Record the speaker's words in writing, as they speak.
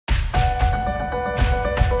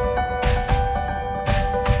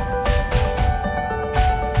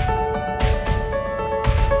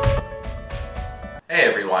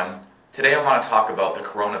Today I want to talk about the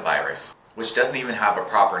coronavirus, which doesn't even have a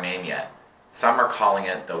proper name yet. Some are calling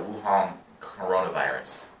it the Wuhan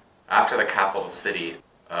coronavirus, after the capital city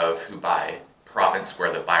of Hubei, province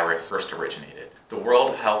where the virus first originated. The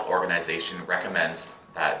World Health Organization recommends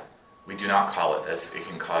that we do not call it this. It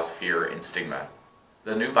can cause fear and stigma.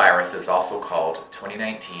 The new virus is also called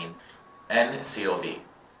 2019 nCoV.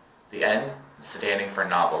 The N standing for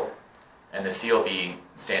novel, and the CoV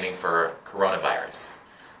standing for coronavirus.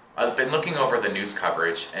 I've been looking over the news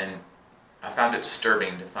coverage, and I found it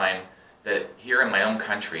disturbing to find that here in my own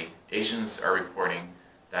country, Asians are reporting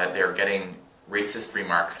that they're getting racist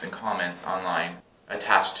remarks and comments online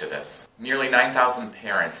attached to this. Nearly 9,000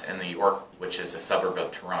 parents in New York, which is a suburb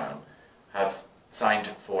of Toronto, have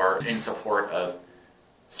signed in support of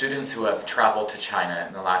students who have traveled to China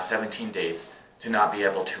in the last 17 days to not be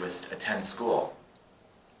able to attend school.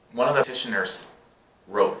 One of the petitioners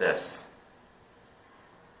wrote this: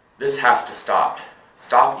 "This has to stop.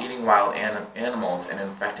 Stop eating wild animals and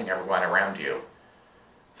infecting everyone around you.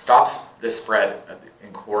 Stop the spread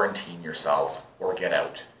and quarantine yourselves or get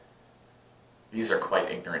out." These are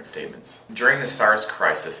quite ignorant statements. During the SARS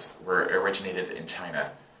crisis, where it originated in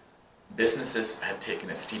China, businesses have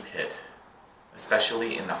taken a steep hit,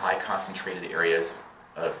 especially in the high concentrated areas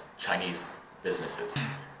of Chinese businesses.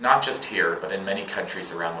 Not just here, but in many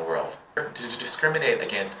countries around the world. To discriminate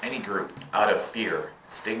against any group out of fear,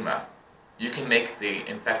 stigma, you can make the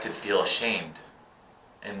infected feel ashamed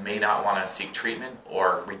and may not want to seek treatment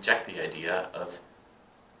or reject the idea of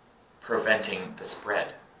preventing the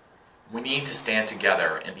spread. We need to stand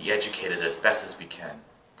together and be educated as best as we can.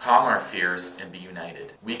 Calm our fears and be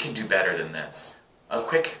united. We can do better than this. A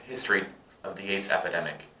quick history of the AIDS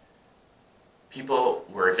epidemic. People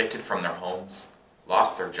were evicted from their homes,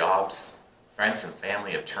 lost their jobs, friends and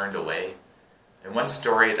family have turned away. And one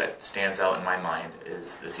story that stands out in my mind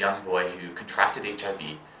is this young boy who contracted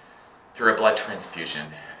HIV through a blood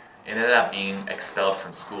transfusion and ended up being expelled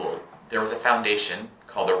from school. There was a foundation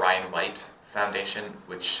called the Ryan White Foundation,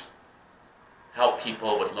 which helped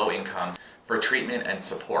people with low incomes for treatment and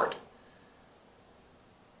support.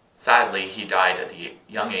 Sadly, he died at the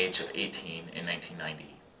young age of 18 in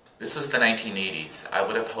 1990. This was the 1980s. I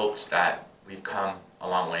would have hoped that we've come a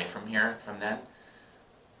long way from then.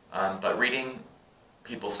 But reading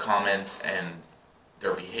people's comments and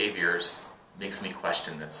their behaviors makes me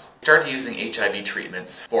question this. I started using HIV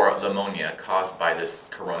treatments for pneumonia caused by this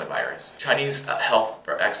coronavirus. Chinese health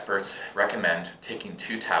experts recommend taking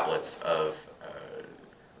 2 tablets of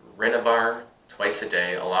Renovar twice a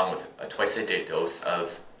day, along with a twice-a-day dose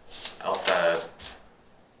of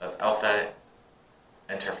alpha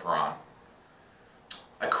interferon.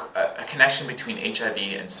 A connection between HIV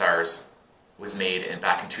and SARS was made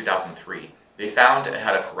back in 2003. They found it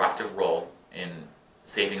had a proactive role in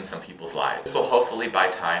saving some people's lives. This will hopefully buy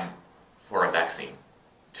time for a vaccine.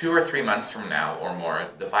 2 or 3 months from now or more,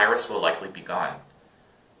 the virus will likely be gone.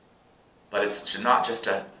 But it's not just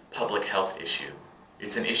a public health issue.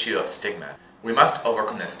 It's an issue of stigma. We must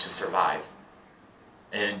overcome this to survive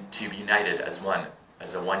and to be united as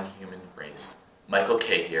a one human race. Michael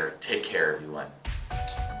K. here. Take care, everyone.